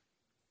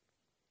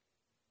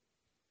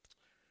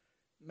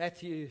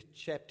Matthew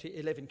chapter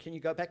 11. Can you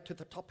go back to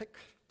the topic,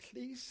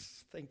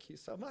 please? Thank you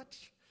so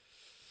much.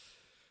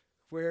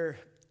 We're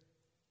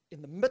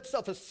in the midst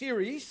of a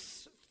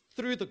series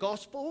through the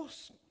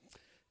Gospels,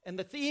 and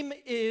the theme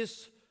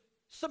is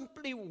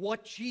simply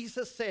what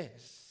Jesus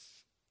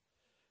says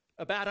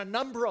about a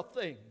number of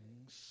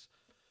things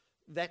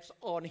that's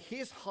on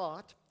his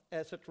heart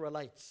as it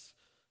relates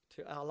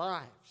to our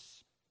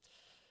lives.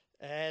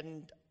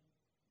 And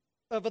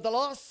over the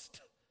last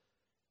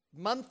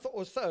month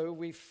or so,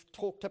 we've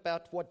talked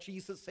about what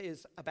Jesus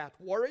says about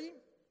worry,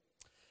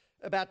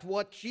 about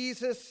what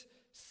Jesus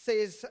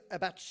says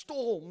about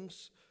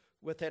storms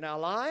within our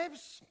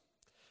lives,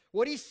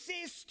 what he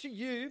says to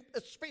you,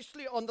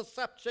 especially on the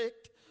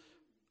subject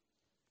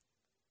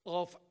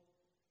of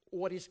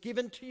what is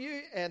given to you,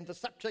 and the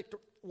subject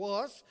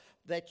was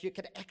that you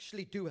can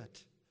actually do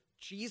it.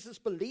 Jesus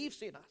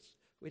believes in us.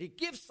 When he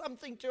gives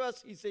something to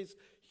us, he says,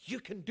 you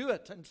can do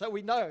it. And so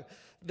we know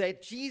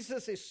that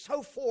Jesus is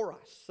so for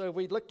us. So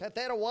we looked at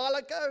that a while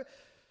ago.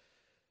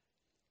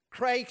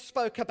 Craig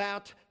spoke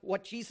about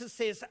what Jesus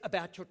says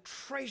about your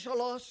treasure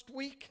last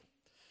week.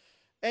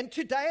 And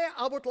today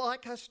I would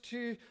like us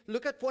to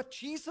look at what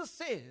Jesus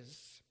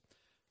says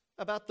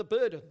about the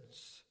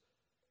burdens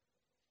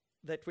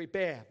that we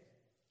bear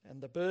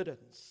and the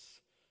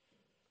burdens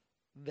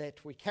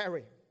that we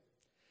carry.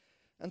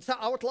 And so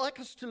I would like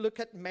us to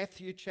look at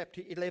Matthew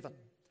chapter 11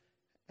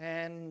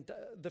 and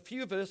the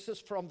few verses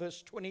from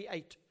verse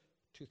 28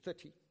 to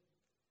 30.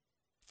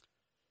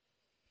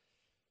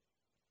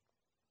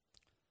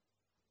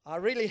 I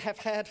really have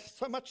had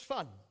so much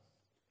fun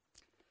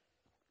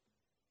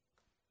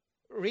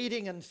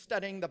reading and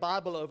studying the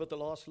Bible over the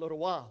last little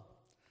while.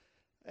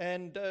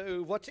 And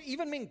what's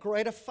even been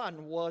greater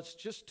fun was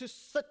just to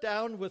sit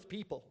down with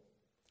people.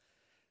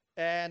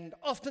 And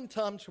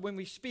oftentimes when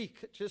we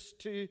speak, just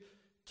to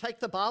take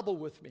the Bible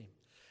with me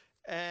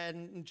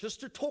and just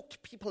to talk to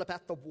people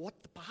about what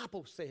the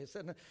Bible says.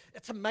 And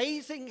it's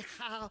amazing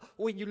how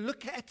when you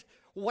look at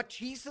what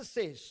Jesus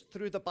says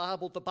through the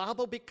Bible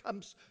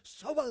becomes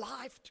so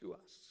alive to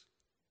us.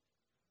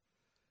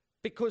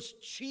 Because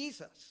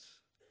Jesus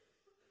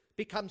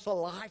becomes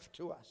alive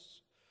to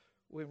us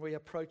when we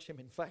approach him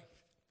in faith.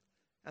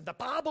 And the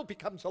Bible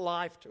becomes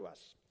alive to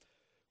us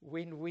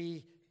when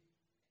we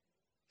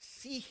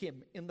see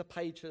him in the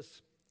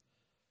pages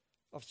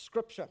of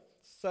Scripture.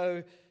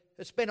 So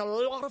it's been a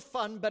lot of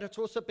fun, but it's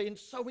also been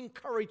so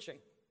encouraging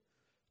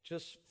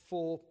just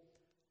for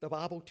the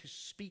Bible to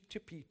speak to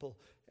people.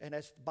 And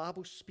as the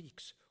Bible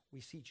speaks, we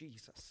see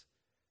Jesus,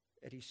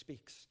 and he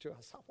speaks to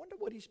us. I wonder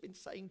what he's been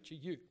saying to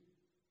you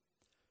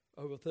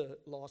over the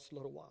last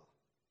little while.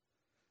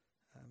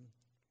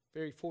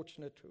 Very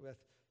fortunate with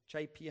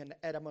JP and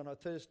Adam on a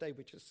Thursday.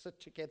 We just sit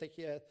together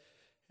here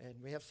and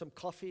we have some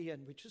coffee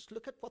and we just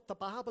look at what the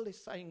Bible is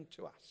saying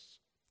to us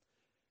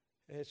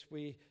as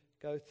we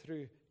go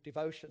through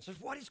devotions. So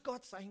what is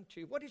God saying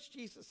to you? What is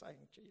Jesus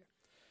saying to you?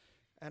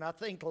 And I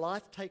think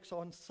life takes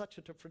on such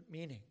a different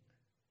meaning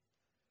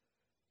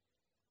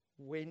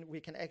when we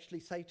can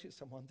actually say to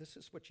someone, this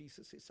is what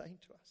Jesus is saying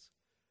to us.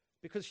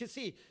 Because you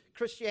see,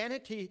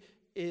 Christianity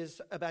is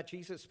about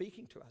Jesus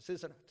speaking to us,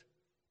 isn't it?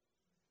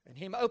 And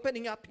him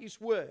opening up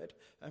his word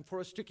and for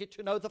us to get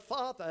to know the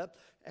Father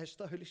as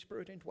the Holy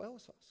Spirit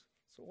indwells us.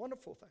 It's a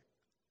wonderful thing.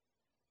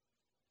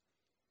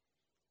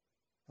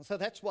 And so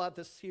that's why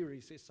this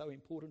series is so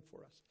important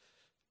for us,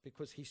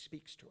 because he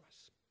speaks to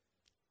us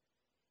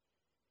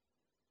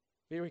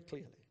very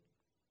clearly.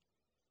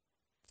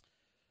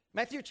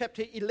 Matthew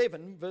chapter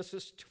 11,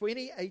 verses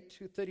 28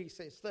 to 30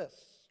 says this: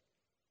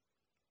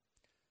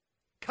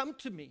 Come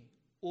to me,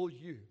 all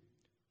you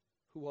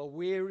who are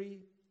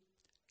weary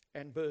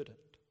and burdened,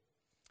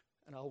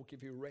 and I will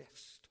give you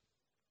rest.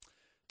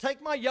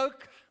 Take my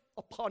yoke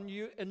upon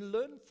you and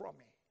learn from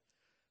me,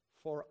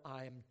 for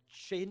I am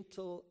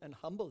gentle and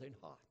humble in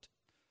heart,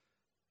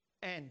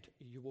 and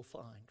you will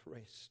find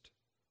rest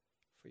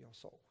for your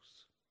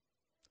souls.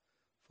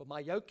 For my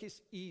yoke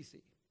is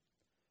easy,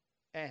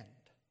 and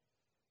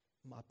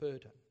my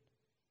burden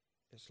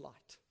is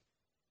light.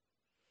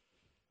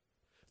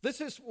 This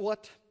is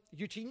what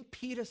Eugene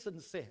Peterson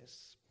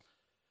says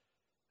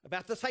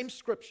about the same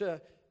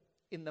scripture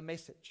in the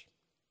Message.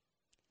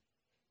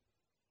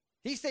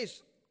 He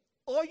says,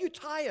 are you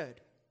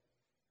tired,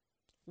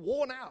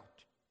 worn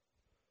out,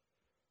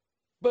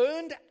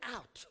 burned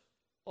out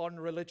on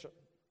religion?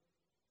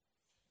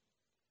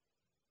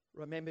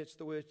 Remember, it's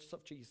the words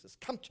of Jesus.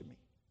 Come to me.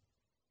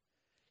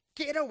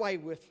 Get away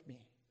with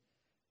me,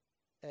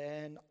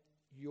 and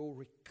you'll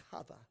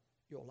recover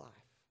your life.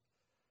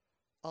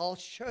 I'll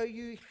show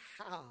you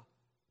how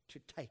to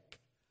take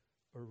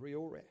a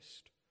real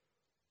rest.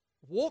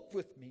 Walk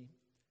with me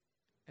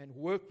and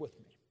work with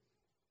me.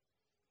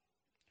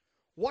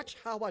 Watch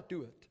how I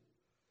do it.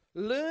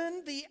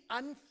 Learn the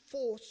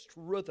unforced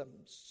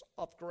rhythms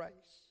of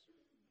grace.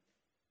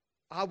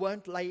 I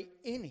won't lay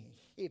any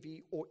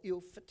heavy or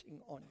ill-fitting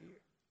on you.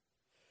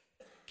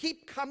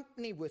 Keep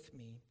company with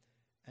me,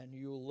 and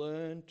you'll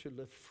learn to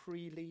live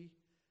freely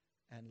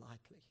and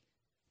lightly.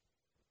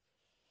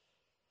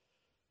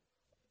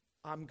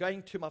 I'm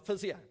going to my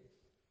physio.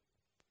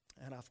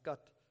 And I've got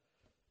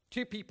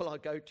 2 people I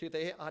go to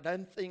there. I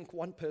don't think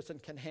one person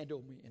can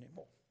handle me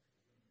anymore.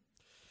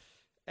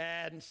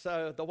 And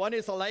so the one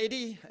is a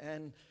lady,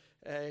 and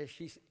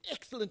she's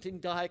excellent in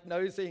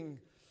diagnosing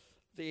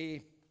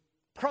the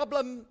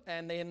problem.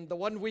 And then the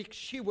 1 week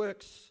she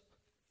works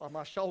on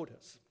my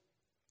shoulders.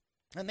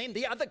 And then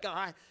the other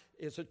guy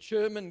is a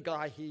German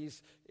guy.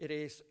 It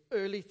is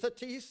early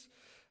 30s,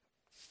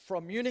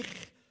 from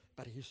Munich,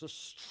 but he's a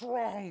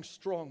strong,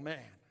 strong man.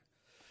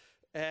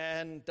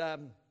 And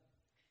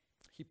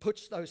he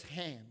puts those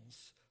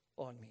hands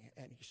on me,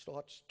 and he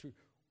starts to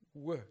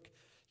work.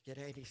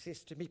 And he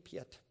says to me,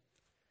 Piet,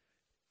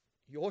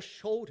 your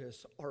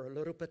shoulders are a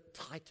little bit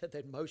tighter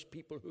than most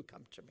people who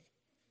come to me.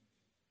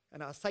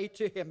 And I say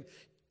to him,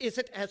 is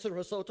it as a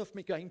result of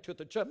me going to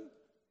the gym?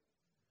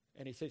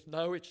 And he says,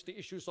 no, it's the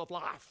issues of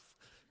life.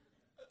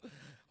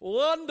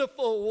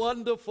 Wonderful,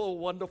 wonderful,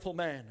 wonderful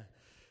man.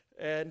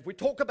 And we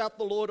talk about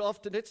the Lord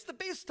often. It's the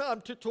best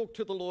time to talk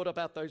to the Lord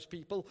about those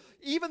people,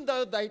 even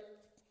though they,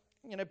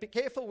 be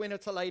careful when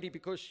it's a lady,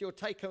 because she'll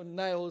take her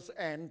nails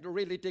and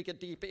really dig it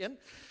deep in.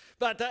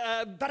 But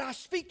I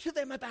speak to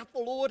them about the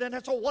Lord, and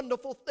it's a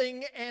wonderful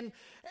thing. And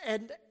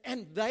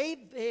they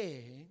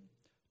there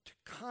to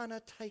kind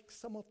of take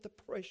some of the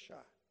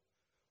pressure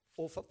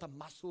off of the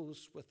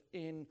muscles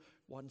within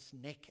one's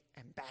neck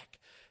and back.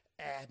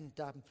 And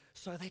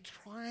so they're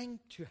trying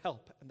to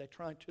help, and they're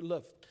trying to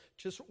live.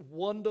 Just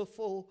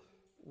wonderful,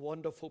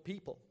 wonderful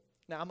people.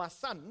 Now, my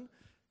son,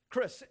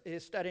 Chris,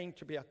 is studying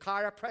to be a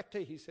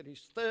chiropractor. He's in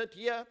his 3rd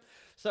year.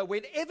 So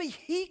whenever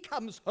he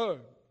comes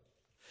home,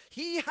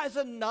 he has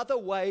another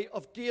way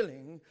of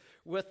dealing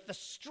with the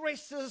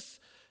stresses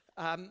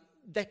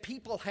that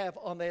people have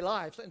on their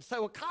lives. And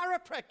so a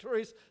chiropractor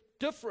is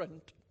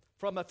different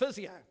from a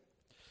physio.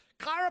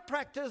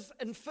 Chiropractors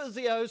and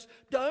physios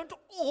don't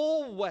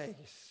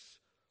always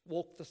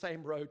walk the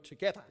same road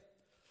together.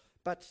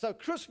 But so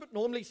Chris would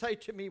normally say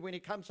to me when he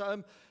comes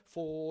home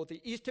for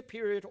the Easter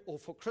period or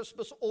for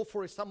Christmas or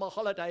for his summer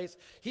holidays,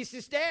 he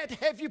says, Dad,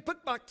 have you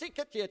booked my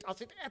ticket yet? I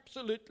said,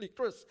 absolutely,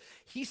 Chris.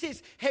 He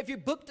says, have you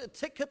booked a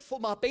ticket for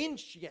my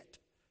bench yet?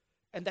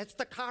 And that's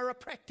the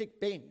chiropractic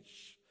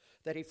bench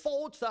that he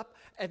folds up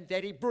and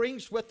that he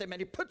brings with him, and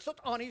he puts it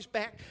on his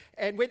back.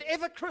 And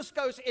whenever Chris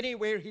goes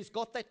anywhere, he's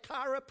got that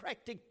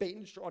chiropractic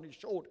bench on his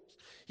shoulders.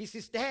 He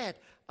says, Dad,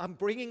 I'm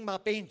bringing my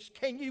bench.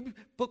 Can you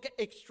book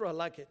extra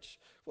luggage?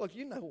 Well,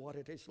 you know what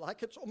it is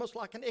like. It's almost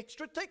like an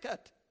extra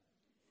ticket.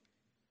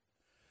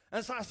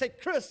 And so I said,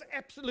 Chris,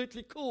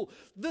 absolutely cool.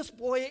 This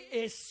boy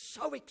is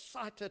so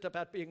excited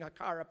about being a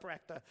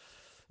chiropractor.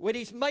 When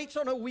his mates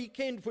on a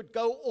weekend would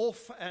go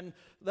off and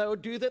they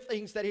would do the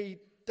things that he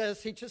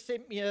does, he just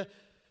sent me a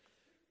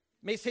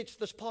message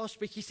this past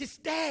week. He says,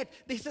 Dad,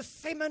 there's a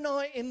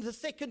seminar in the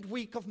 2nd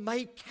week of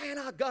May. Can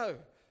I go?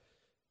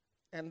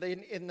 And then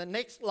in the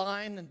next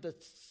line, in the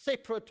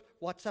separate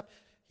WhatsApp,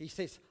 he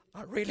says,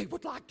 I really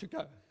would like to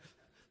go.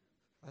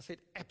 I said,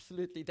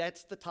 absolutely,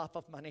 that's the type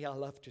of money I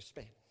love to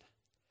spend.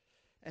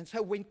 And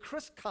so when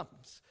Chris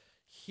comes,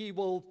 he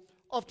will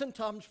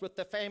oftentimes with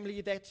the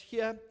family that's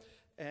here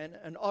and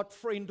an odd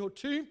friend or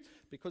 2,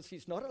 because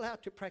he's not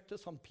allowed to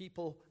practice on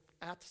people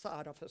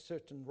outside of a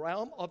certain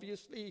realm.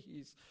 Obviously,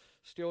 he's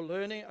still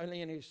learning,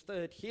 only in his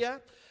 3rd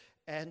year.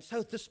 And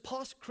so this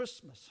past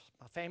Christmas,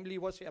 my family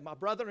was here. My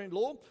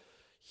brother-in-law,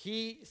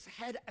 he's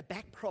had a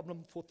back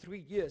problem for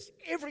 3 years.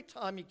 Every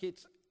time he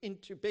gets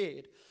into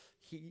bed,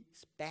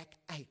 his back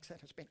aches, and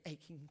it's been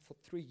aching for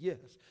 3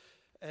 years.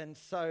 And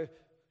so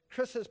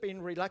Chris has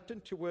been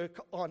reluctant to work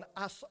on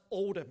us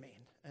older men.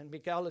 And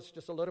Miguel is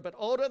just a little bit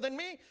older than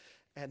me.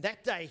 And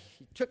that day,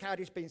 he took out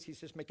his bench. He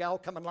says, Miguel,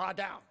 come and lie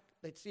down.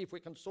 Let's see if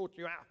we can sort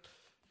you out.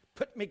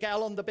 Put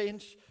Miguel on the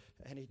bench,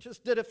 and he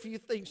just did a few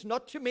things.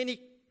 Not too many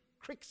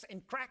cricks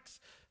and cracks,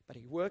 but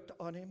he worked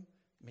on him.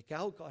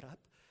 Miguel got up,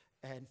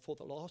 and for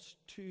the last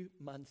 2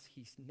 months,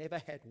 he's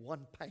never had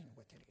one pain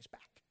within his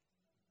back.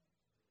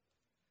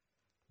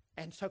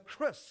 And so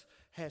Chris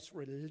has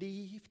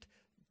relieved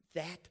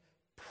that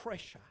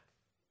pressure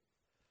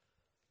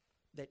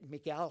that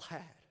Miguel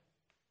had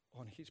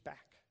on his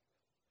back.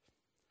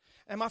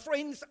 And my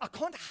friends, I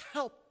can't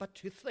help but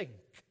to think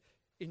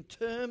in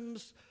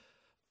terms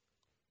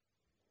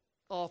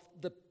of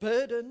the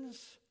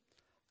burdens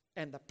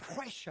and the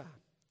pressure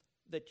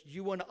that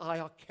you and I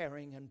are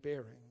carrying and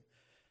bearing,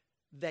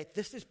 that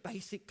this is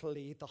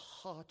basically the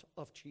heart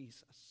of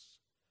Jesus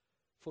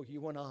for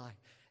you and I.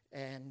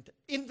 And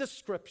in the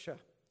scripture,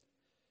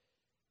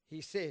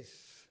 he says,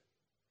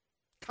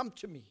 come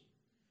to me,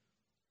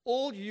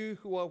 all you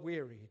who are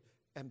weary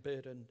and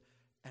burdened,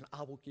 and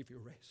I will give you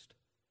rest.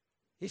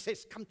 He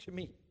says, come to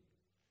me.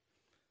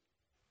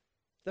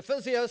 The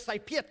physios say,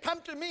 Piet,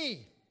 come to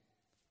me.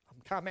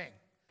 I'm coming.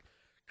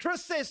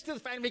 Chris says to the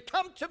family,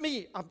 come to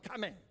me. I'm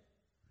coming.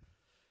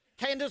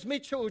 Candace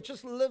Mitchell, who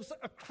just lives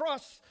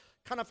across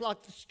kind of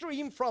like the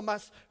stream from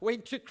us,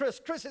 went to Chris.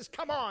 Chris says,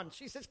 come on.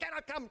 She says, can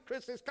I come?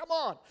 Chris says, come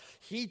on.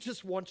 He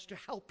just wants to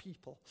help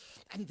people.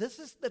 And this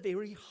is the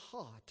very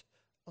heart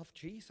of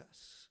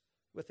Jesus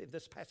within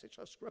this passage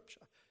of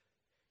Scripture.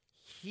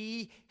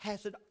 He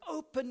has an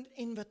open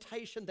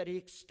invitation that he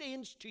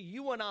extends to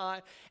you and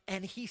I,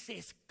 and he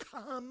says,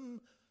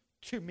 come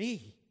to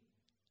me.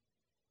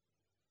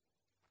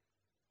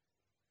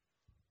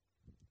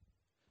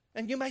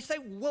 And you may say,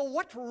 well,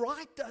 what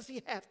right does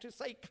he have to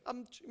say,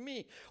 come to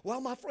me? Well,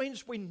 my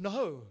friends, we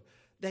know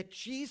that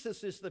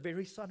Jesus is the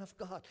very Son of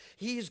God.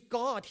 He is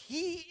God.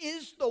 He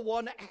is the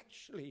one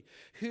actually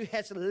who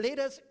has led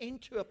us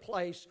into a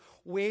place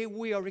where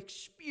we are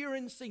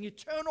experiencing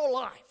eternal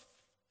life.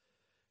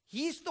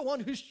 He's the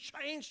one who's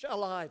changed our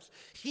lives.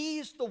 He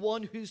is the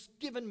one who's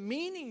given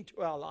meaning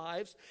to our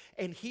lives.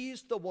 And he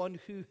is the one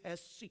who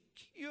has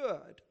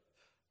secured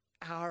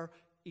our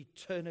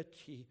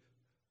eternity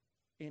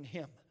in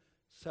him.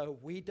 So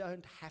we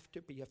don't have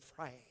to be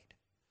afraid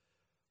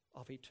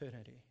of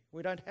eternity.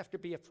 We don't have to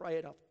be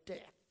afraid of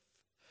death.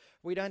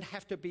 We don't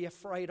have to be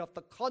afraid of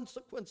the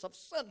consequence of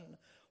sin.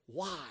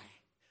 Why?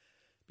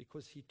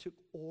 Because he took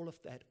all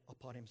of that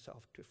upon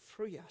himself to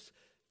free us.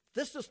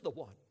 This is the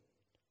one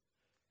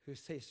who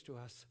says to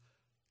us,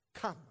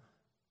 come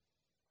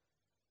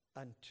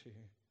unto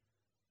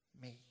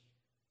me.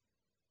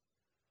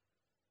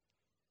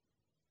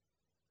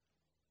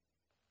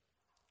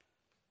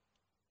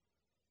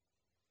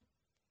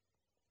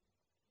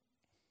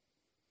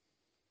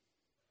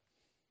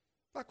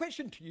 My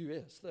question to you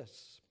is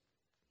this,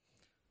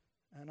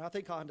 and I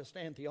think I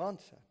understand the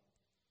answer.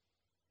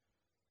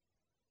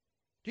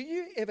 Do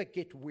you ever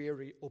get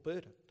weary or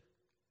burdened?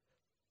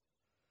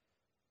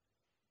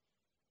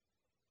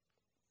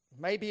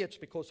 Maybe it's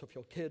because of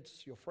your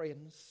kids, your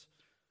friends,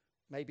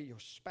 maybe your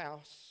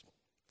spouse,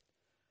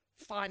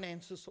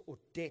 finances or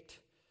debt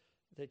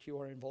that you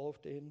are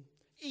involved in,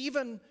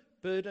 even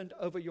burdened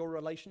over your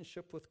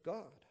relationship with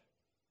God.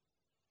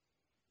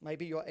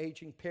 Maybe your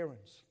aging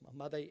parents.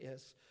 My mother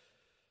is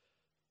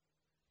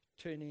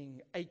turning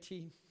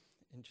 80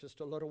 in just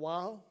a little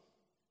while.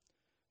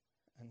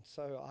 And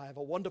so I have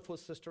a wonderful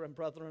sister and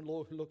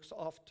brother-in-law who looks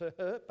after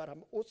her, but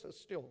I'm also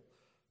still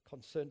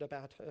concerned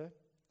about her.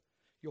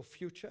 Your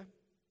future.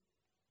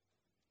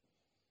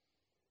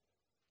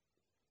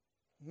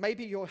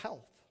 Maybe your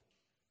health,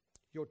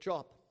 your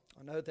job.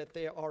 I know that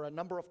there are a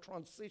number of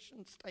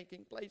transitions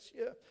taking place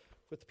here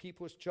with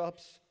people's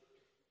jobs.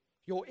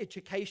 Your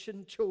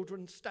education,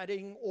 children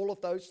studying, all of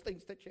those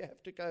things that you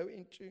have to go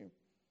into.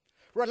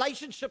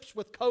 Relationships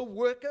with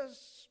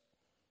co-workers,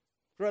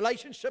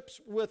 relationships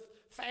with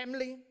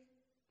family,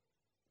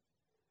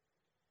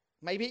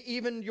 maybe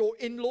even your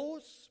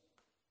in-laws,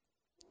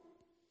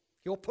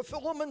 your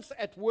performance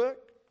at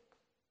work,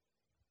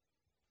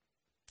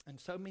 and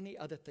so many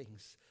other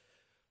things.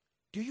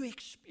 Do you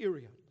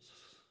experience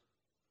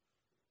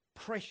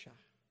pressure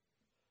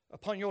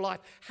upon your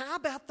life? How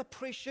about the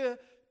pressure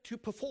to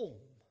perform?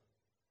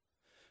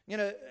 You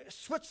know,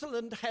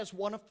 Switzerland has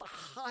one of the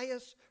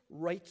highest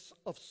rates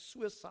of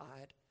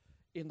suicide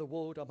in the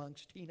world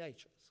amongst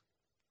teenagers.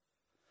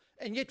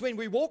 And yet when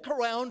we walk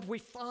around, we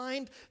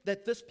find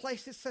that this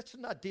place is such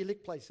an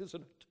idyllic place,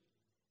 isn't it?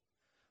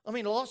 I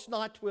mean, last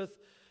night with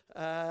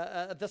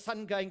the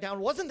sun going down,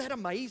 wasn't that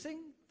amazing,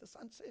 the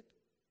sunset?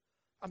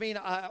 I mean,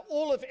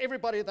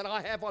 everybody that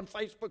I have on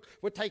Facebook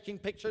were taking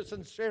pictures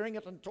and sharing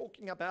it and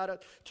talking about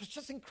it. It was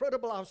just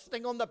incredible. I was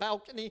sitting on the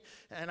balcony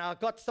and I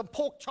got some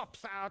pork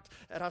chops out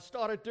and I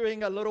started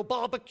doing a little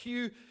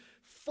barbecue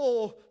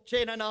for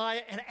Jen and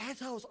I. And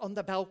as I was on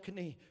the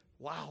balcony,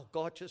 wow,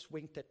 God just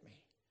winked at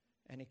me.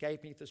 And he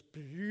gave me this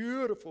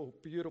beautiful,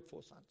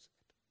 beautiful sunset.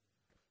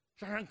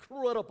 It's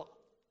incredible.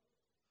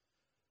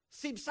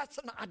 Seems such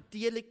an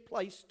idyllic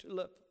place to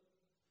live.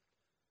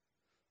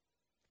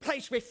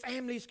 Place where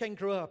families can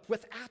grow up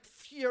without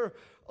fear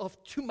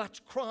of too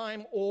much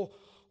crime or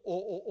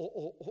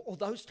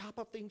those type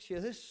of things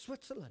here. This is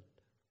Switzerland.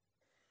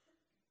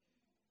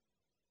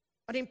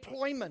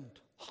 Unemployment,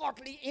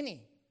 hardly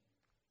any.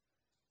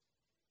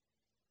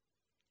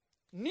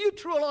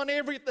 Neutral on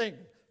everything,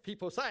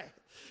 people say.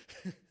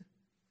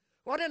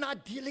 What an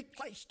idyllic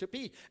place to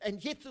be.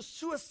 And yet the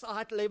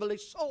suicide level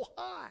is so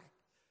high.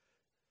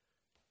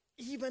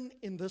 Even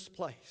in this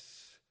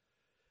place,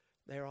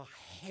 there are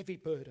heavy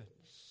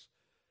burdens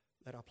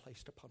that are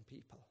placed upon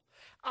people.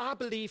 I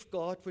believe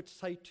God would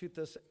say to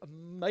this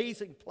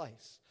amazing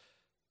place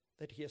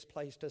that he has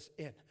placed us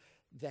in,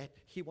 that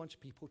he wants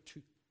people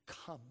to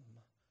come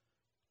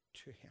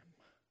to him.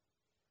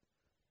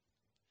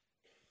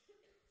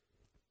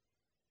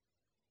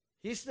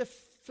 He's the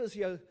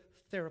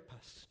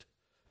physiotherapist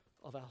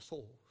of our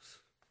souls.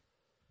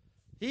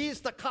 He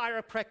is the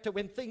chiropractor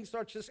when things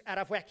are just out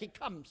of whack. He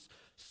comes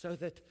so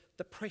that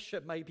the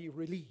pressure may be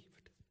relieved.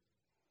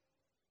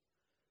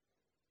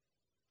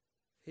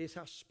 He's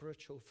our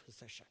spiritual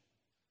physician.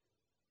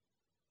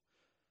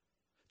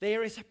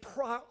 There is a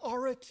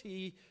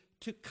priority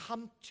to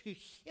come to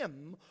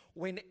him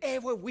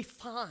whenever we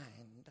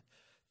find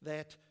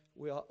that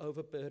we are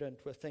overburdened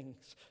with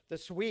things.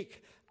 This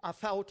week, I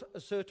felt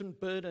a certain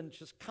burden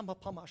just come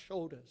upon my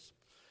shoulders.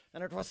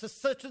 And it was a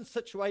certain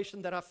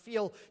situation that I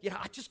feel,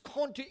 I just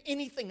can't do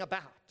anything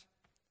about.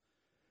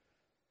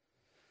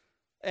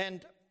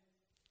 And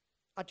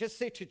I just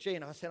said to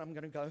Jen, I said, I'm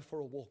going to go for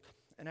a walk.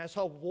 And as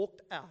I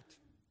walked out,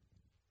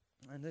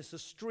 and there's a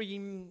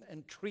stream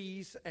and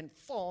trees and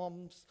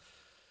farms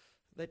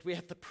that we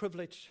have the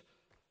privilege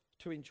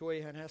to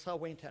enjoy. And as I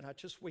went, and I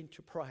just went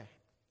to pray,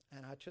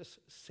 and I just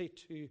said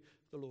to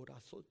the Lord, I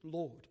thought,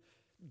 Lord,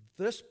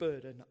 this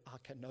burden I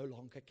can no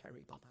longer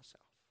carry by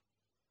myself.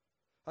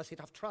 I said,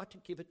 I've tried to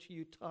give it to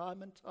you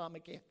time and time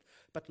again,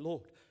 but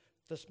Lord,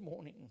 this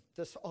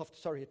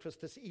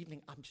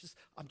evening, I'm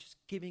just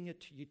giving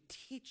it to you.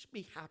 Teach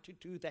me how to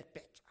do that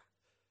better,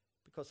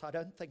 because I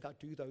don't think I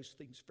do those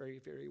things very,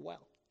 very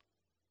well.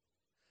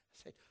 I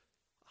said,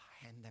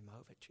 I hand them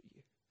over to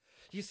you.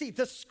 You see,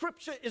 the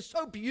scripture is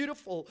so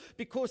beautiful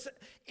because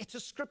it's a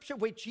scripture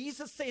where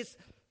Jesus says,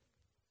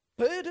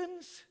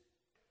 burdens,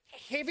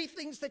 heavy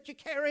things that you're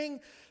carrying,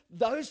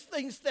 those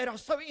things that are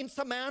so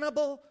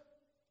insurmountable.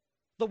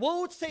 The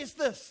world says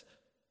this,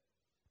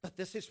 but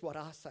this is what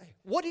I say.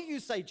 What do you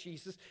say,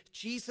 Jesus?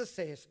 Jesus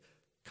says,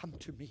 come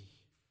to me.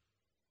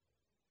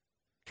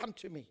 Come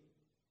to me.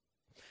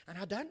 And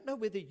I don't know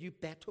whether you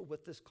battle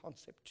with this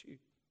concept too,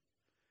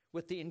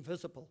 with the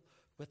invisible,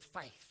 with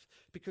faith,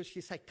 because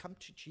you say, come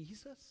to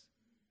Jesus.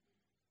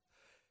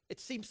 It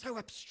seems so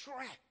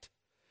abstract.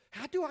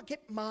 How do I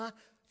get my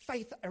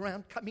faith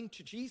around coming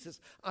to Jesus?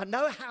 I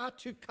know how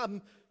to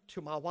come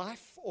to my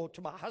wife or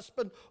to my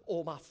husband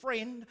or my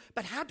friend,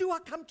 but how do I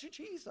come to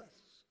Jesus?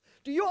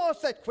 Do you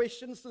ask that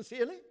question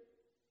sincerely?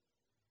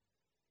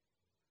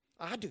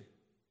 I do.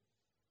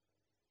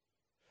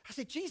 I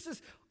said,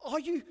 Jesus, are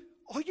you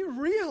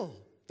real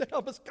that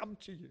I must come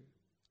to you?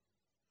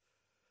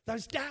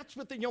 Those doubts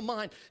within your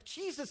mind.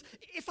 Jesus,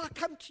 if I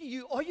come to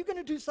you, are you going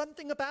to do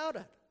something about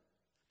it?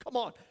 Come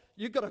on,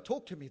 you've got to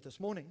talk to me this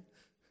morning.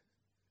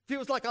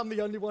 Feels like I'm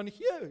the only one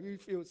here who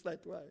feels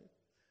that way.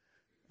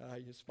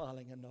 You're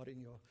smiling and nodding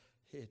your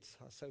heads.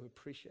 I so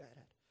appreciate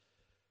it.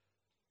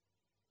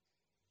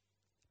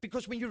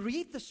 Because when you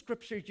read the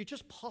scripture, you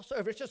just pass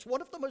over. It's just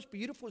one of the most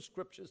beautiful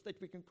scriptures that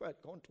we can quote,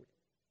 can't we?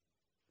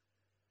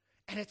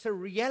 And it's a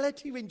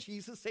reality when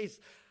Jesus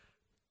says,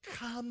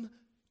 come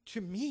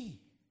to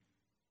me.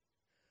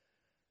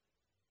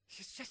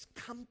 He says, just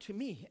come to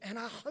me. And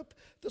I hope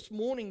this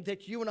morning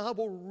that you and I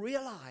will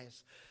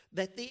realize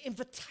that the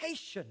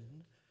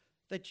invitation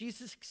that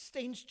Jesus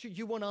extends to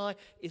you and I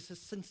is a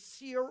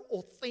sincere,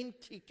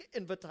 authentic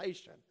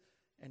invitation.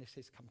 And he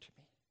says, come to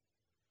me.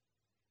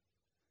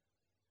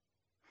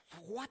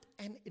 What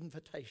an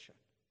invitation.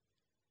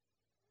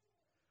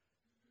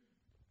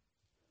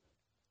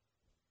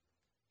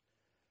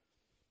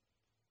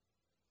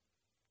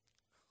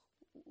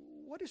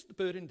 What is the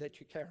burden that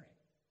you're carrying?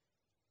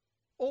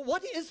 Or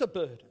what is a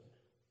burden?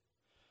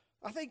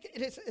 I think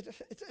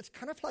it's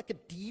kind of like a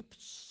deep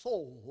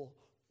soul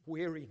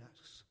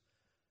weariness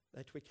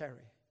that we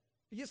carry.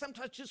 You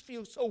sometimes just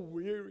feel so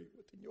weary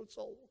within your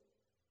soul.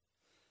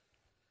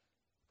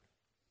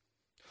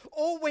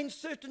 Or when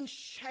certain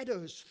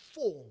shadows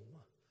form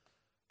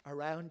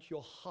around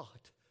your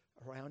heart,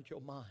 around your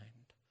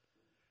mind,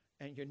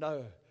 and you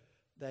know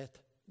that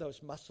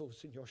those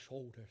muscles in your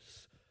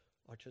shoulders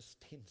are just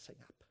tensing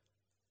up.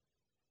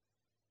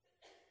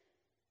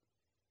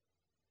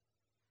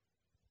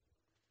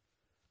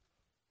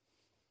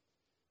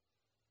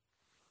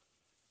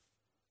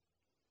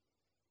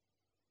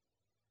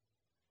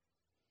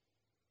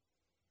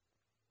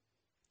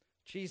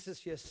 Jesus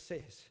just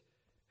says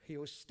he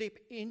will step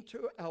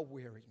into our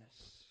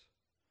weariness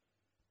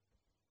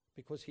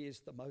because he is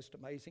the most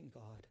amazing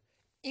God.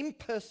 In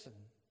person,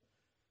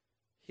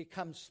 he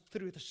comes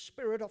through the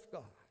Spirit of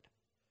God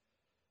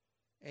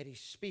and he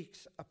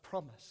speaks a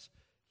promise.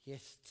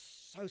 Yes,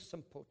 it's so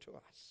simple to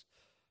us.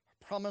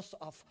 A promise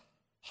of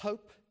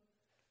hope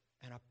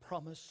and a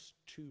promise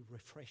to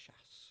refresh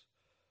us,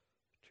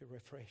 to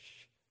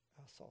refresh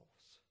our souls.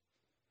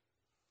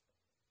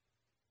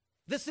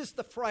 This is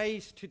the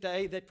phrase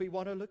today that we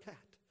want to look at.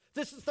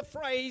 This is the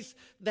phrase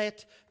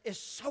that is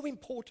so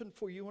important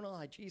for you and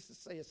I. Jesus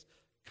says,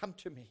 come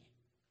to me.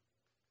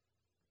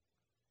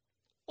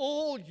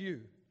 All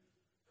you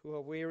who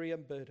are weary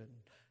and burdened,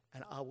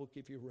 and I will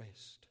give you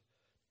rest.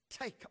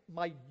 Take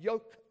my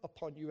yoke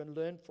upon you and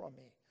learn from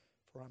me,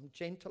 for I'm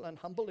gentle and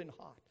humble in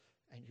heart,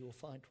 and you will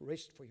find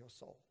rest for your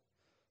soul.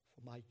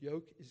 For my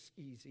yoke is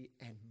easy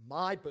and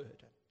my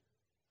burden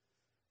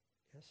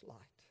is light.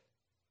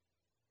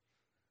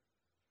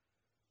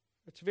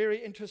 It's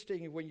very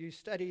interesting when you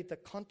study the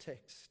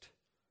context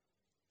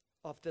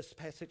of this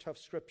passage of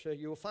Scripture.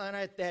 You will find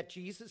out that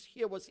Jesus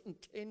here was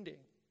intending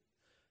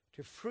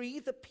to free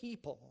the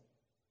people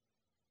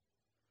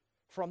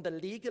from the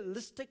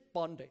legalistic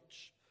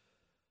bondage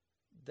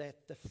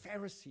that the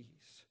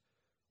Pharisees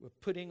were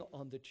putting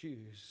on the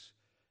Jews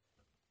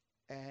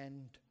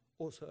and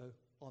also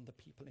on the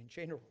people in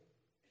general.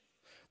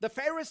 The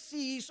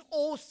Pharisees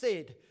all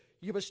said,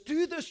 you must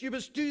do this, you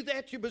must do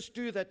that, you must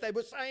do that. They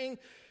were saying,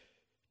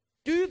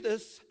 do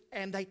this,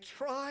 and they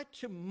tried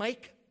to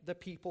make the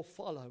people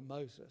follow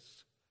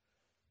Moses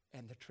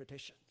and the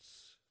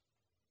traditions.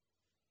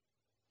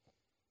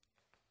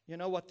 You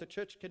know what? The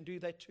church can do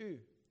that too.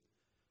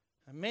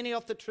 And many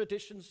of the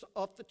traditions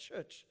of the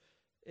church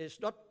is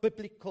not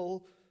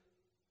biblical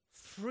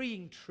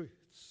freeing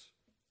truths,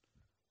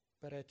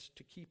 but it's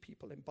to keep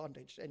people in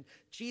bondage. And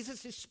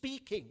Jesus is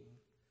speaking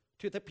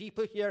to the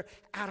people here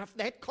out of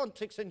that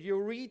context. And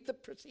you read the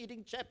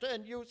preceding chapter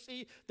and you'll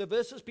see the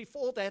verses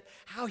before that,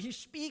 how he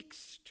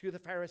speaks to the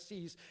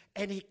Pharisees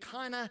and he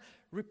kind of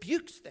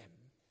rebukes them.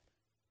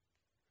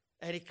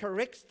 And he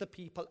corrects the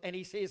people and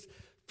he says,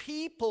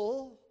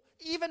 people,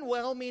 even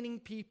well-meaning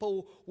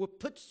people, will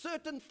put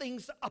certain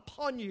things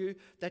upon you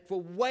that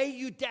will weigh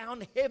you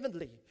down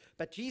heavily.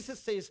 But Jesus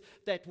says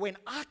that when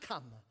I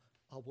come,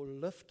 I will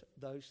lift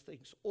those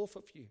things off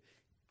of you.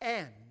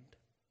 And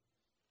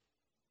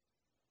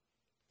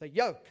the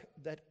yoke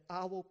that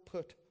I will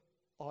put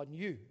on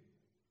you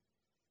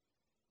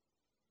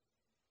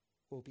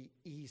will be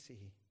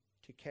easy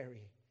to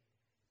carry.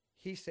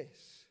 He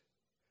says,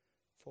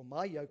 for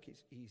my yoke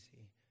is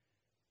easy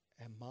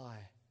and my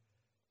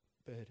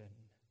burden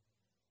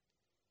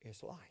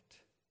is light.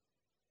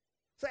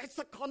 So that's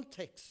the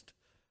context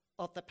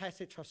of the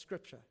passage of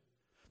Scripture.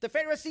 The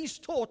Pharisees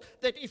taught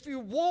that if you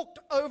walked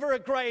over a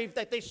grave,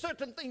 that there's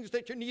certain things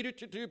that you needed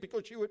to do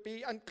because you would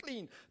be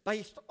unclean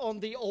based on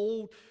the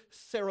old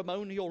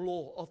ceremonial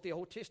law of the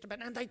Old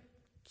Testament. And they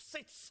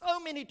said so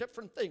many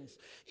different things.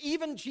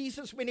 Even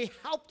Jesus, when he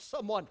helped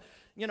someone,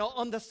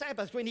 on the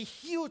Sabbath, when he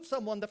healed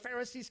someone, the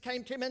Pharisees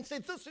came to him and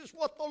said, this is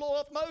what the law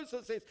of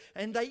Moses says.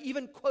 And they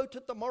even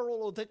quoted the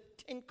moral or the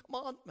 10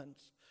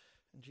 commandments.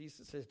 And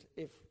Jesus said,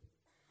 if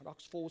an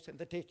ox falls in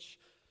the ditch,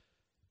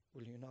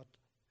 will you not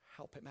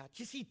help him out?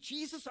 You see,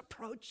 Jesus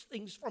approached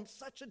things from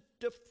such a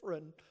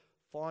different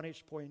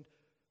vantage point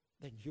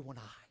than you and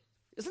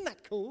I. Isn't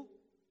that cool?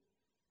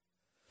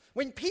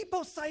 When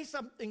people say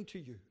something to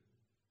you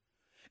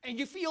and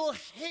you feel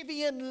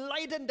heavy and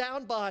laden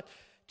down by it,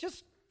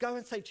 just go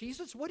and say,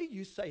 Jesus, what do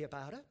you say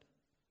about it?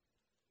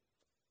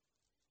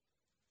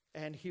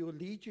 And he will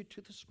lead you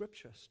to the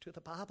Scriptures, to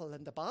the Bible,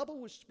 and the Bible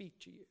will speak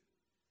to you.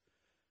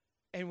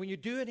 And when you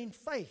do it in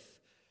faith,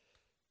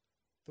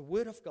 the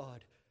Word of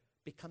God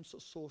becomes a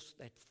source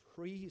that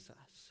frees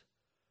us,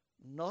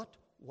 not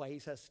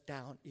weighs us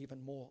down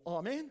even more.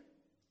 Amen?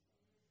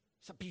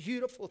 It's a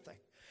beautiful thing.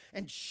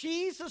 And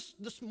Jesus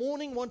this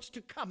morning wants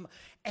to come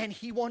and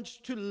he wants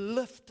to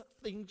lift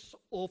things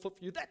off of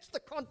you. That's the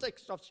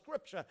context of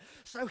Scripture.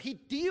 So he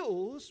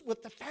deals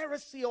with the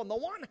Pharisee on the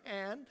one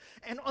hand,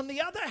 and on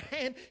the other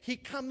hand, he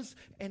comes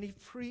and he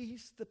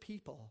frees the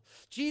people.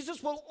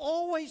 Jesus will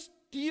always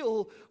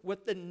deal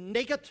with the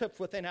negative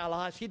within our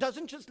lives. He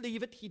doesn't just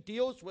leave it, he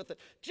deals with it.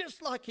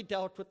 Just like he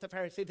dealt with the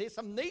Pharisee. There's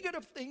some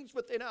negative things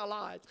within our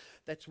lives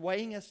that's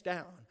weighing us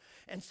down.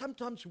 And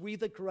sometimes we're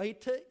the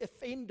greater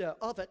offender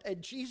of it.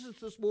 And Jesus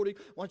this morning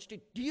wants to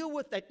deal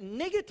with that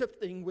negative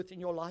thing within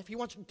your life. He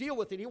wants to deal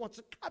with it. He wants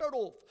to cut it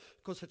off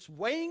because it's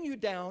weighing you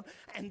down.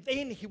 And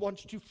then he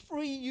wants to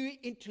free you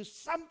into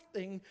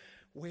something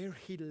where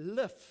he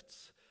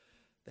lifts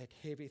that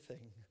heavy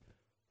thing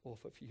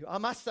off of you. I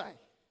must say,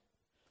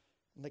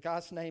 and the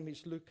guy's name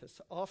is Lucas,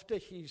 after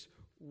he's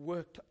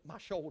worked my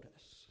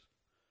shoulders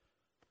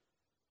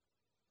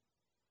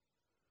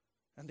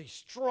and these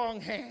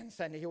strong hands,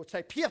 and he would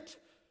say, Piet,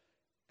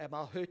 am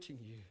I hurting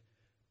you?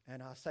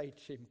 And I say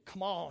to him,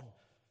 come on,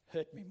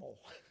 hurt me more.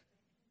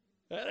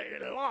 And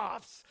he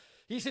laughs.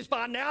 He says,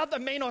 by now the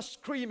men are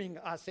screaming.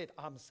 I said,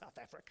 I'm South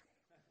African.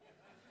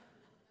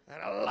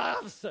 And I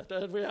loves it.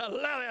 And we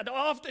love it.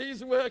 After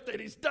he's worked and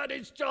he's done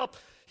his job,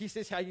 he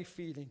says, how are you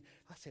feeling?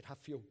 I said, I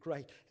feel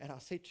great. And I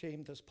said to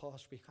him this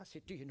past week, I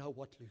said, do you know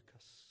what,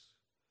 Lucas?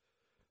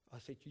 I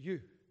said,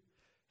 you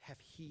have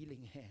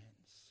healing hands.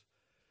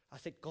 I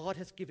said, God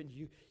has given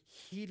you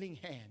healing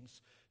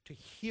hands to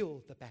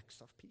heal the backs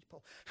of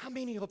people. How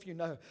many of you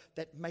know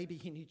that maybe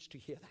he needs to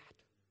hear that?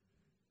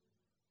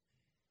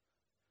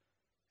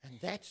 And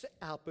that's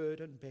our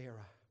burden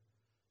bearer,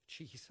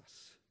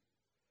 Jesus.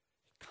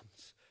 He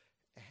comes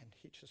and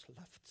he just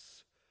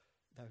lifts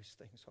those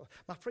things.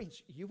 My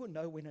friends, you will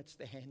know when it's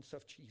the hands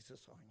of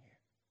Jesus on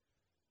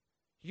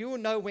you. You will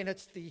know when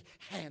it's the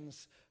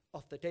hands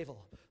of the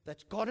devil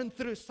that's gotten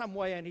through some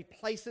way and he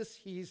places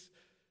his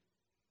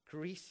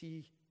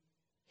greasy,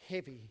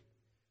 heavy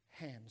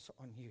hands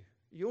on you.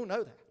 You'll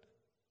know that.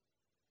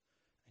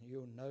 And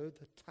you'll know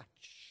the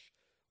touch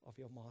of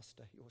your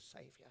Master, your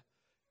Savior,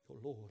 your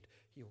Lord.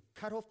 He'll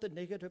cut off the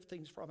negative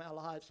things from our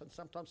lives, and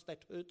sometimes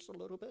that hurts a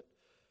little bit.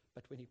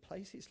 But when he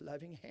places his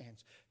loving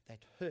hands, that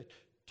hurt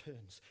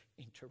turns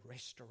into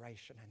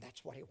restoration. And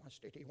that's what he wants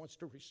to do. He wants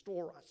to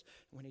restore us.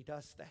 And when he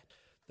does that,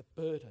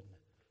 the burden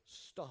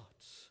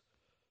starts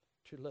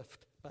to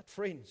lift. But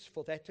friends,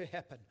 for that to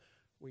happen,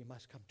 we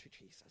must come to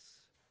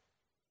Jesus.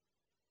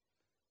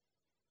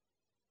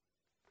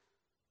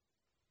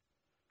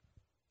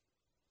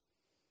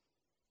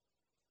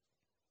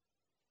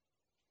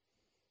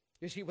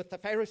 You see, with the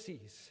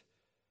Pharisees,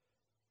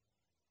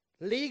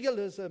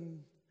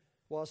 legalism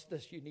was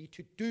this: you need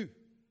to do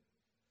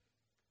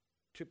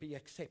to be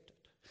accepted.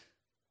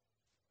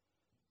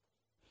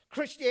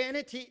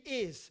 Christianity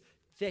is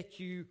that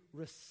you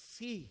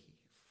receive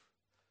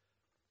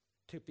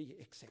to be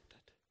accepted.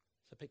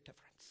 It's a big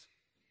difference.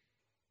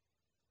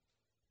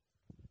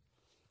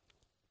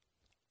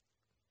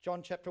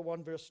 John chapter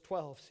 1 verse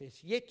 12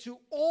 says, "Yet to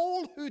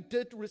all who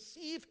did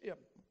receive him,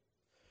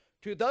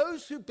 to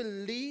those who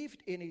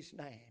believed in his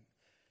name,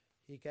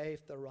 he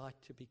gave the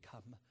right to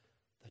become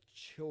the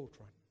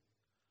children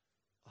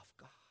of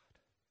God."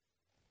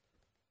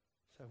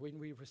 So when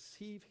we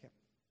receive him,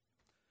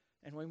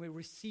 and when we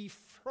receive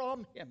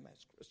from him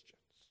as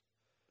Christians,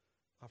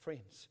 my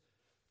friends,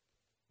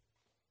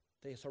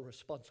 there's a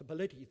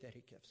responsibility that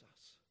he gives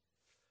us.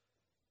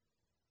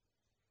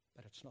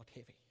 But it's not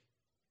heavy.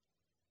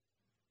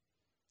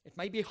 It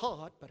may be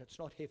hard, but it's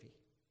not heavy.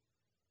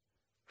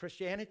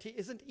 Christianity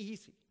isn't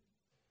easy.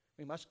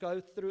 We must go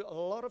through a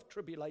lot of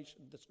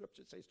tribulation, the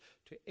scripture says,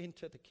 to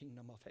enter the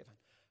kingdom of heaven.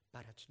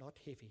 But it's not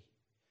heavy.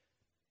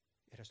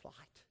 It is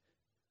light.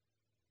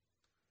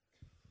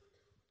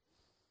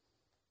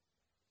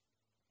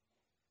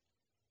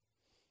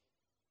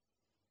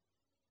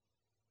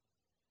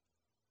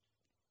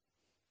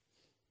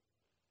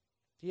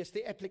 Yes,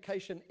 the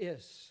application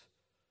is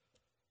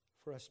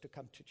for us to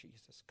come to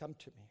Jesus. "Come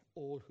to me,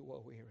 all who are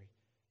weary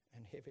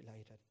and heavy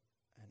laden,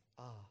 and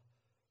I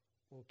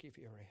will give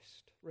you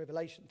rest."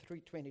 Revelation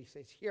 3:20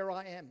 says, "Here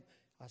I am,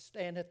 I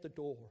stand at the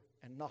door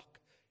and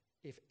knock.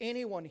 If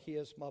anyone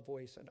hears my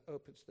voice and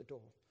opens the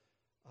door,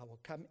 I will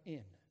come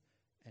in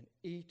and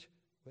eat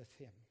with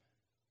him,"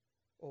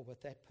 or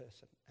with that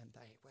person, "and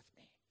they with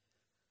me."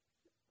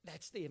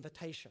 That's the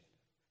invitation.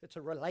 It's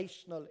a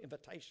relational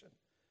invitation.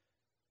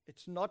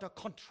 It's not a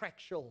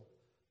contractual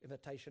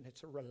invitation.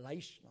 It's a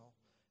relational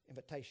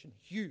invitation.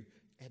 You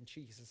and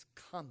Jesus,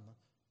 come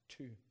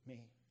to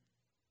me.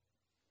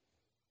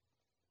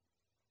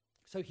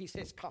 So he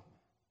says, come.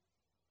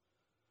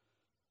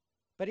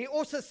 But he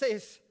also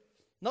says,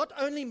 not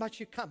only must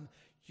you come,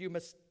 you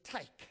must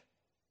take.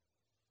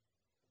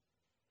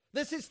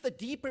 This is the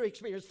deeper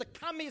experience. The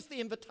come is the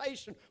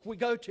invitation. We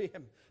go to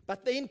him.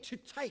 But then to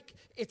take,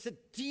 it's a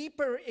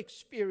deeper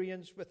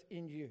experience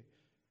within you.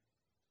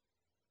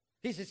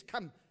 He says,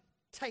 come,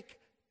 take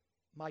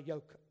my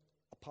yoke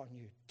upon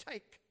you.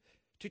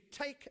 To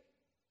take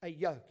a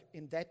yoke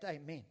in that day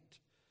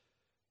meant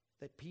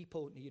that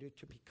people needed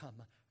to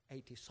become a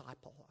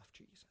disciple of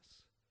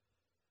Jesus.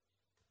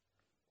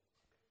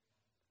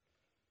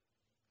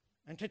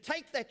 And to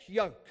take that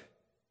yoke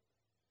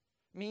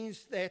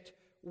means that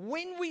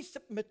when we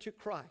submit to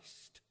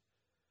Christ,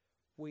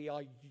 we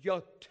are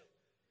yoked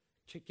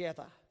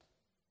together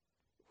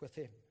with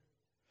him.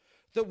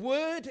 The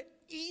word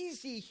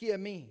easy here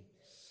means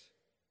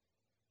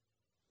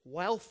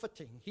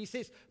well-fitting. He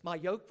says, my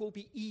yoke will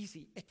be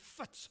easy. It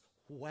fits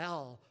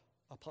well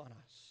upon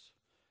us.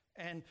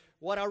 And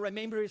what I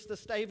remember is the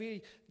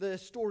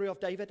story of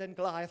David and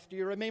Goliath. Do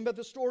you remember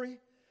the story?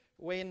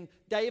 When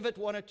David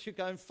wanted to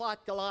go and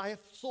fight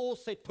Goliath, Saul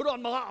said, put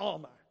on my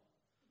armor.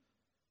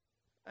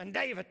 And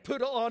David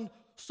put on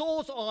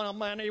Saul's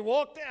armor and he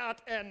walked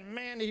out and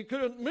man, he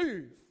couldn't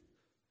move.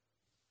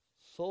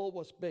 Saul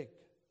was big.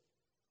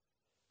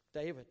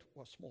 David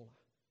was smaller.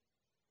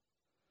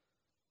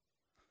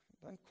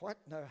 I don't quite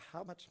know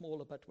how much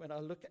smaller, but when I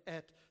look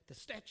at the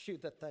statue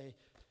that they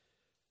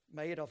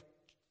made of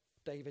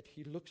David,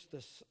 he looks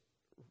this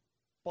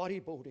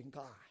bodybuilding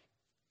guy.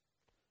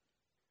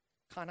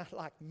 Kind of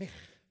like Mich.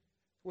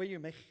 Where you,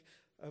 Mich?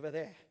 Over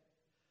there.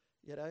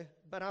 You know?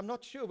 But I'm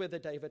not sure whether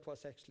David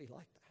was actually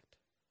like that.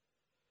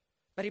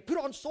 But he put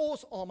on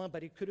Saul's armor,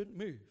 but he couldn't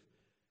move.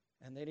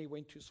 And then he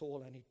went to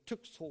Saul and he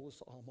took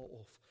Saul's armor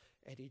off.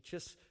 And he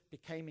just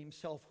became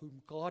himself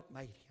whom God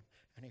made him.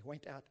 And he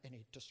went out and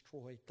he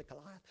destroyed the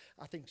Goliath.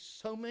 I think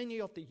so many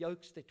of the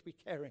yokes that we're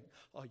carrying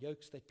are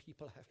yokes that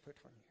people have put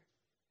on you.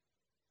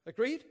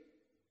 Agreed?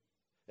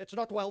 It's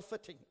not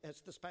well-fitting,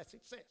 as this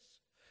passage says.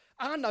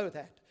 I know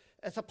that.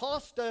 As a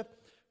pastor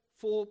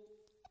for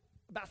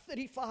about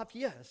 35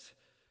 years,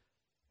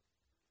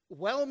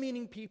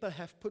 well-meaning people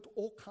have put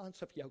all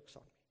kinds of yokes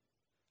on me.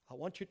 I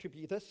want you to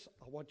be this.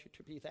 I want you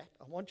to be that.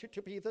 I want you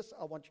to be this.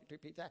 I want you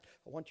to be that.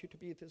 I want you to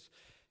be this.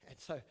 And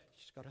so you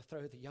just got to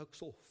throw the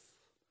yokes off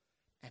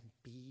and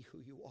be who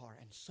you are.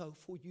 And so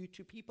for you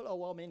two, people are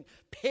well-meaning.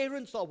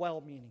 Parents are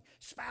well-meaning.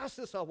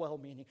 Spouses are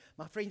well-meaning.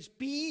 My friends,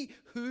 be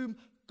whom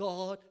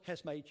God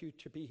has made you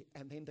to be.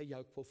 And then the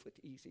yoke will fit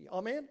easy.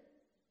 Amen?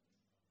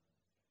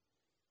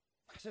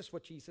 This is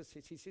what Jesus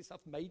says. He says,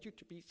 I've made you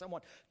to be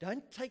someone.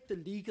 Don't take the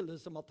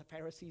legalism of the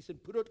Pharisees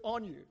and put it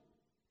on you.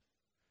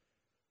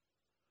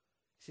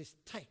 He says,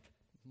 take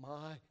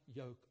my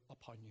yoke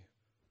upon you.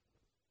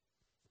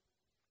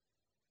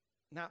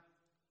 Now,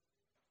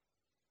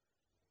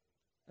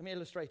 let me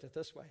illustrate it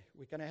this way.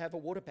 We're going to have a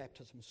water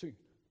baptism soon.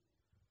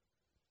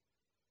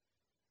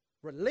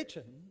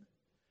 Religion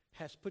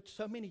has put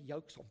so many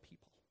yokes on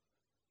people.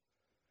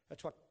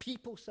 That's what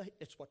people say.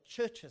 It's what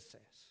churches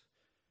says.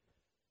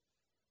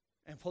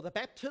 And for the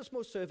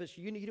baptismal service,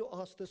 you need to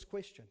ask this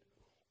question.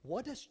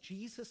 What does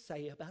Jesus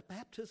say about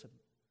baptism?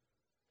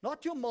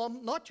 Not your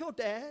mom, not your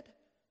dad,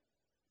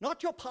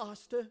 not your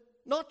pastor,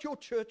 not your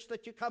church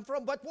that you come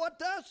from, but what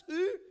does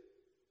who?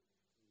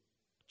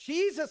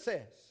 Jesus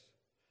says.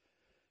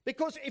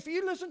 Because if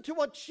you listen to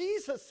what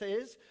Jesus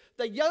says,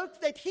 the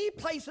yoke that he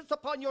places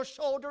upon your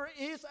shoulder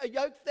is a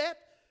yoke that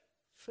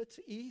fits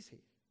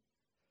easy.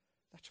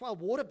 That's why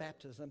water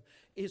baptism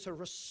is a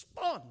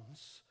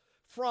response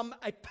from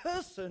a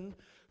person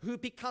who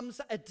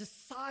becomes a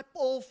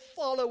disciple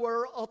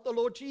follower of the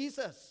Lord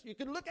Jesus. You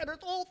can look at it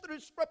all through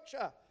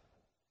Scripture.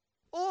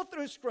 All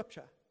through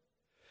Scripture.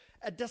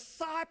 A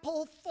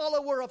disciple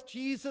follower of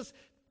Jesus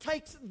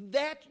takes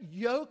that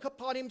yoke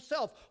upon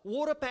himself.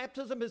 Water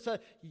baptism is a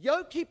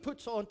yoke he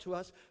puts onto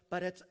us,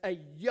 but it's a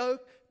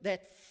yoke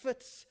that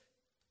fits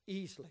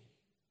easily.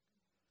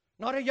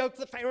 Not a yoke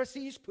the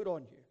Pharisees put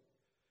on you,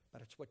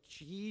 but it's what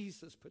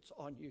Jesus puts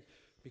on you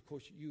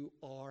because you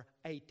are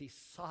a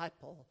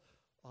disciple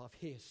of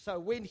his. So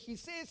when he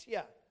says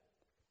here,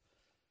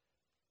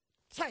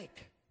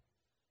 take,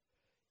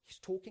 he's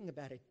talking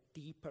about a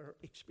deeper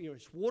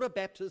experience. Water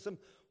baptism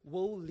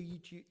will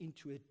lead you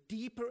into a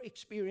deeper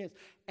experience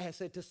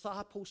as a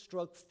disciple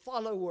stroke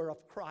follower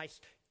of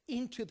Christ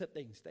into the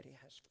things that he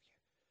has for you.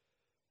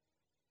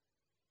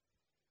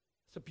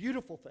 It's a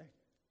beautiful thing.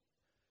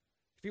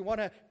 If you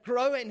want to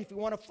grow and if you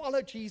want to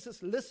follow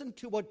Jesus, listen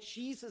to what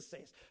Jesus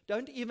says.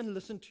 Don't even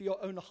listen to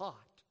your own heart.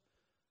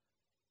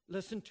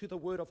 Listen to the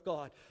word of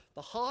God.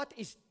 The heart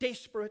is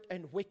desperate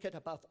and wicked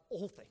above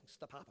all things,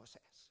 the Bible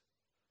says.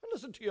 Don't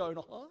listen to your own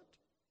heart.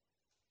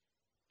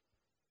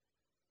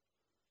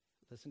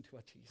 Listen to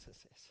what Jesus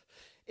says.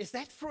 Is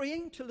that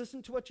freeing to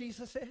listen to what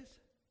Jesus says?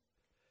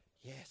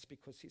 Yes,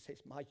 because he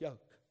says, my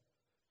yoke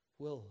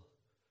will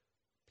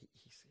be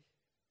easy.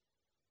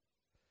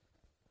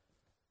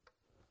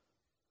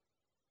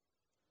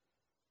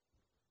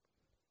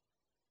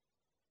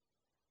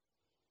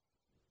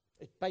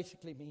 It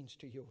basically means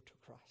to yield to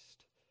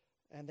Christ.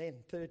 And then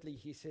thirdly,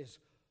 he says,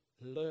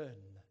 learn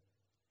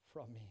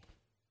from me.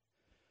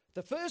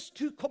 The first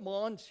two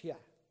commands here,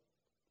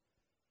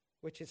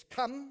 which is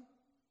come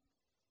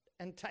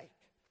and take,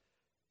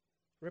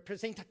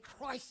 represent a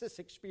crisis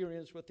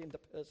experience within the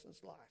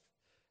person's life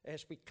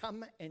as we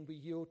come and we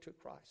yield to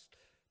Christ.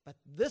 But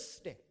this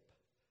step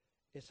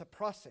is a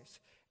process.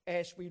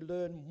 As we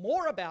learn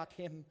more about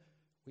him,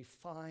 we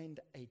find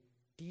a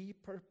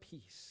deeper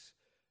peace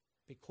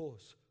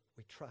because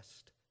we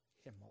trust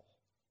him more.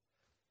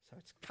 So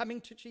it's coming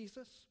to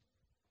Jesus.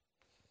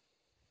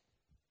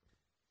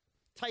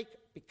 Take,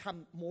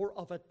 become more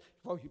of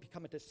you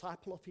become a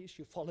disciple of his,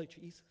 you follow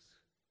Jesus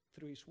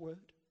through his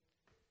word.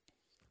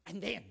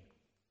 And then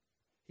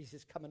he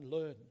says, come and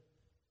learn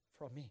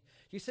from me.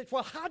 You said,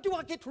 well, how do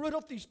I get rid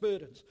of these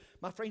burdens?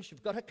 My friends,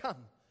 you've got to come.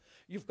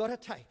 You've got to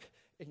take,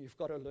 and you've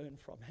got to learn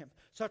from him.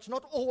 So it's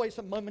not always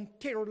a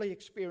momentarily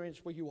experience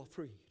where you are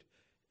freed.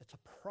 It's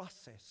a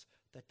process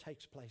that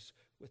takes place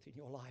within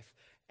your life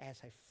as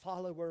a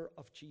follower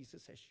of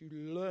Jesus, as you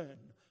learn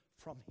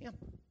from him.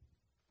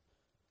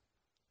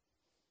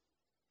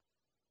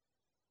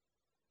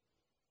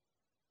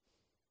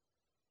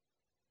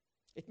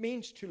 It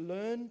means to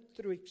learn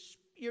through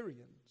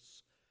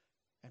experience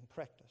and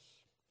practice.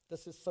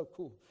 This is so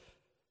cool.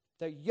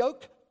 The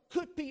yoke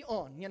could be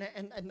on,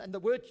 and the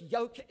word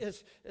yoke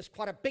is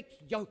quite a big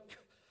yoke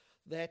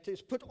that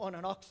is put on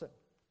an oxen.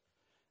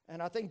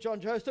 And I think John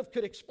Joseph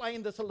could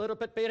explain this a little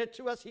bit better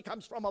to us. He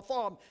comes from a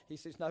farm. He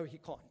says, no, he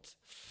can't.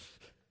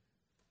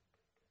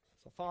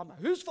 It's a farmer.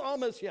 Who's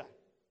farmers here?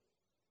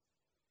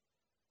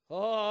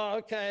 Oh,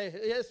 okay.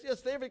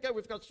 Yes, there we go.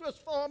 We've got Swiss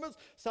farmers,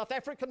 South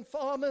African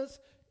farmers.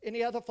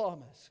 Any other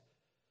farmers?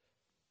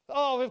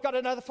 Oh, we've got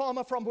another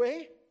farmer from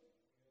where?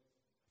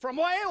 From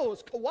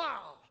Wales.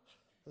 Wow.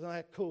 Isn't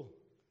that cool?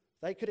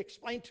 They could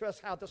explain to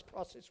us how this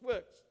process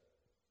works.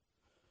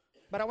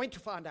 But I went to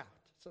find out,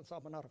 since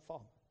I'm not a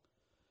farmer.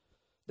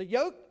 The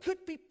yoke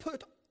could be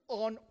put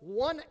on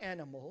one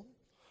animal,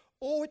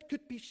 or it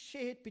could be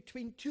shared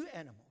between two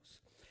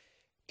animals.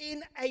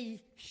 In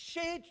a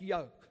shared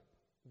yoke,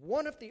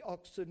 one of the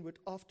oxen would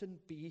often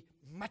be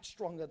much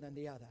stronger than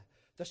the other.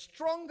 The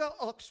stronger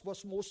ox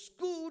was more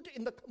schooled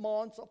in the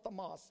commands of the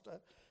master,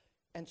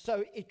 and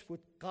so it would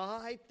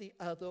guide the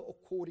other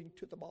according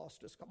to the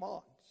master's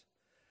commands.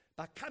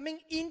 By coming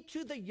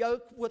into the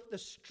yoke with the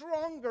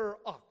stronger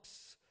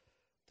ox,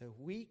 the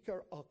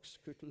weaker ox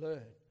could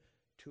learn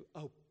to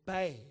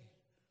obey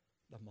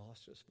the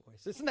master's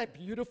voice. Isn't that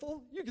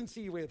beautiful? You can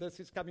see where this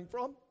is coming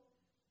from.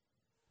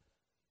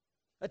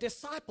 A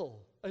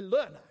disciple, a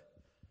learner,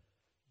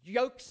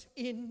 yokes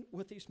in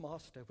with his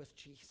master, with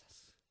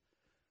Jesus.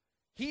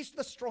 He's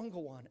the stronger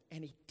one,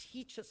 and he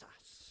teaches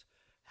us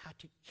how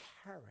to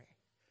carry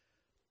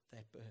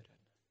that burden.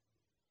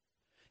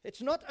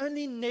 It's not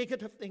only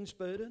negative things,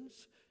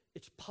 burdens,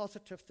 it's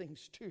positive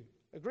things too.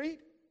 Agreed?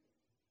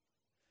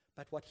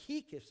 But what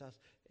he gives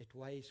us, it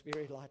weighs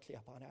very lightly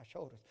upon our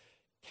shoulders.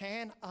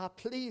 Can I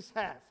please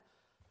have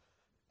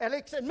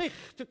Alex and Mich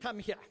to come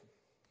here?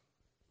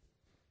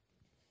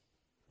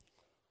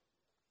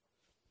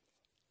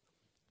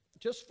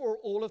 Just for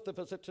all of the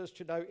visitors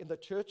to know in the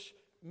church,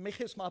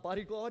 Mich is my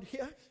bodyguard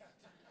here.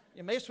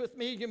 You mess with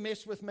me, you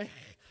mess with Mich.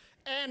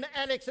 And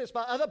Alex is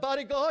my other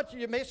bodyguard.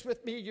 You mess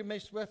with me, you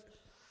mess with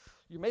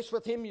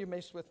him, you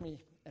mess with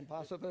me. and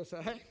vice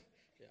versa. Hey?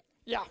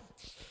 Yeah.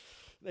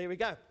 There we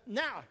go.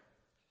 Now,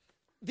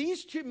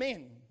 these two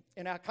men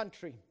in our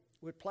country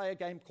would play a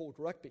game called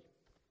rugby.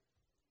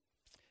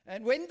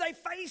 And when they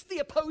faced the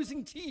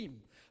opposing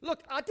team,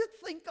 look, I did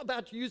think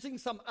about using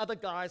some other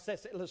guys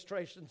as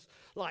illustrations,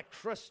 like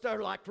Christo,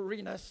 like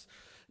Perinas,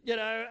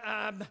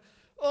 I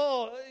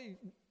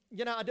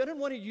didn't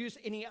want to use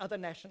any other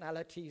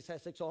nationalities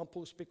as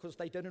examples because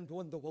they didn't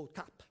win the World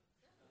Cup.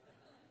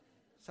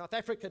 South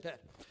Africa did,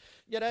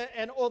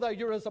 and although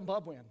you're a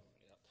Zimbabwean,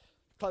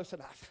 close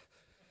enough.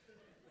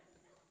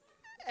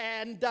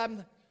 And,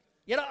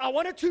 I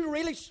wanted two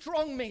really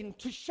strong men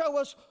to show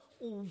us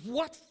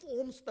what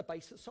forms the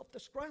basis of the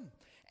scrum.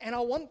 And I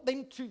want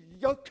them to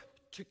yoke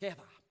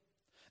together.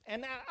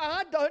 And now,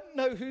 I don't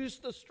know who's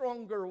the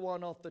stronger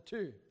one of the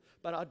two,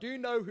 but I do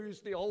know who's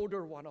the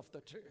older one of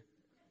the two.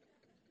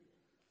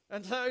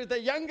 And so the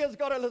younger's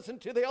got to listen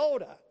to the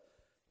older,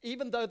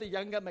 even though the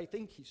younger may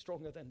think he's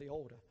stronger than the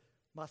older.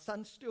 My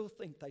sons still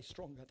think they're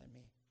stronger than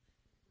me.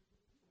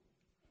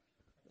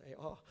 They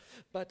are.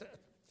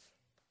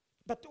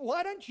 But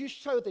why don't you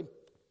show them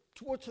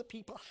towards the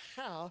people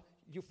how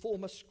you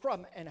form a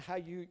scrum and how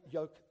you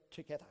yoke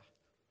together?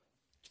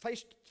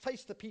 Face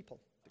the people,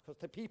 because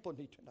the people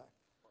need to know.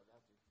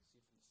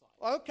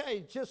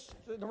 Okay, just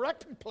the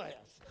rugby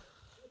players.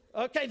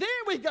 Okay, there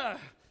we go.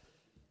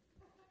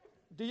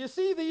 Do you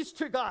see these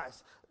two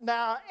guys?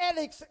 Now,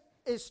 Alex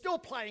is still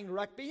playing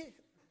rugby.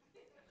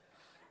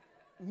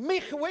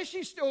 Mich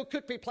Weshi still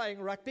could be playing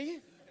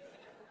rugby.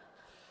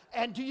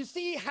 And do you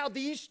see how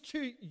these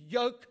two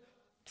yoke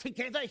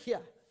together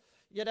here?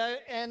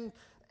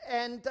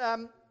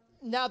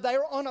 Now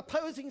they're on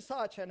opposing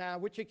sides. So now,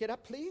 would you get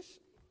up, please?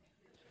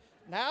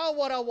 Now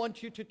what I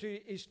want you to do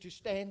is to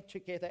stand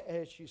together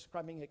as you're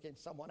scrumming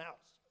against someone else.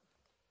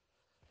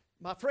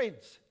 My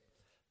friends,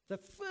 the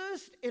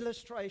first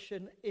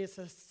illustration is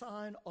a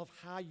sign of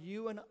how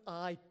you and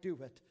I do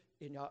it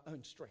in our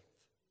own strength.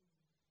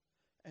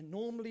 And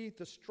normally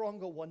the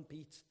stronger one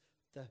beats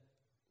the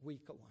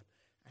weaker one.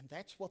 And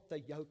that's what the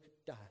yoke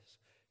does.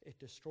 It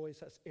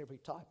destroys us every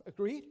time.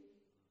 Agreed?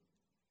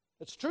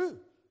 It's true.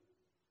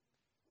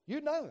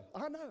 You know,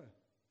 I know.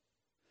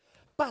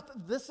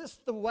 But this is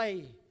the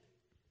way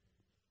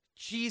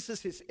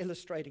Jesus is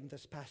illustrating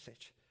this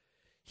passage.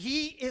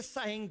 He is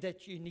saying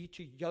that you need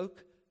to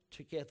yoke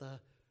together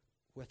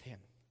with him.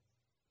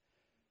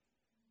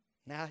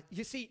 Now,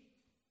 you see,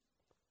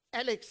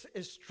 Alex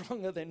is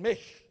stronger than me.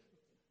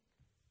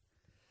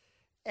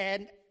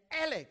 And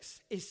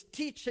Alex is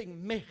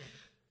teaching me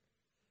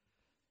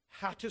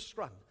how to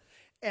scrum.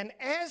 And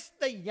as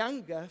the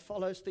younger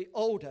follows the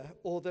older,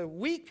 or the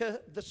weaker,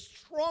 the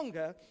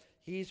stronger,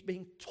 he's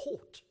being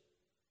taught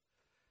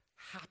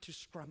how to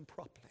scrum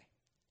properly.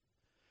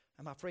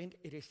 And my friend,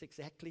 it is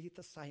exactly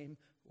the same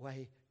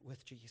way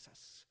with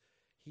Jesus.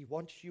 He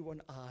wants you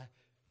and I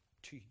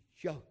to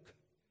yoke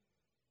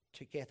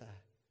together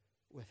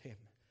with him.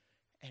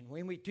 And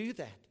when we do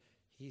that,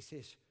 he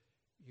says,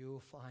 you'll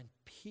find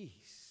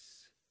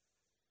peace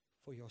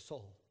for your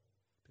soul.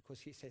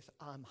 Because he says,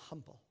 I'm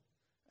humble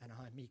and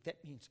I'm meek.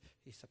 That means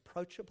he's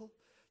approachable.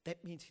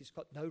 That means he's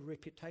got no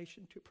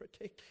reputation to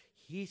protect.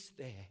 He's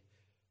there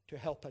to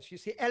help us. You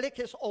see, Alec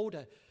is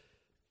older.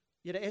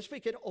 As we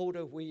get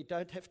older, we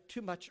don't have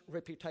too much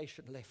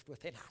reputation left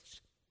within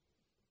us.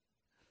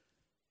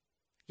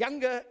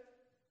 Younger,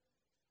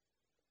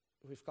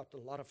 we've got a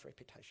lot of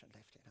reputation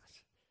left in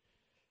us.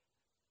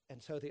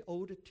 And so the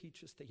older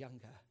teaches the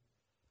younger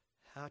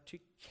how to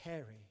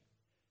carry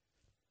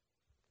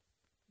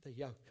the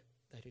yoke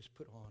that is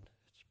put on.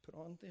 It's put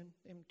on them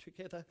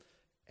together,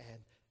 and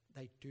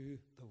they do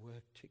the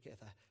work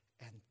together.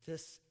 And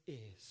this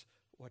is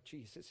what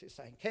Jesus is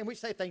saying. Can we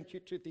say thank you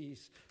to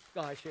these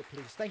guys here,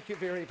 please? Thank you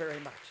very, very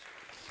much.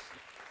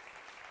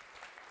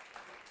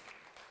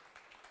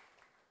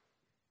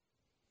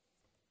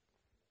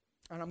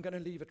 And I'm going to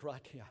leave it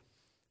right here.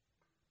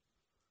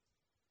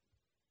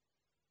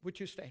 Would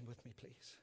you stand with me, please?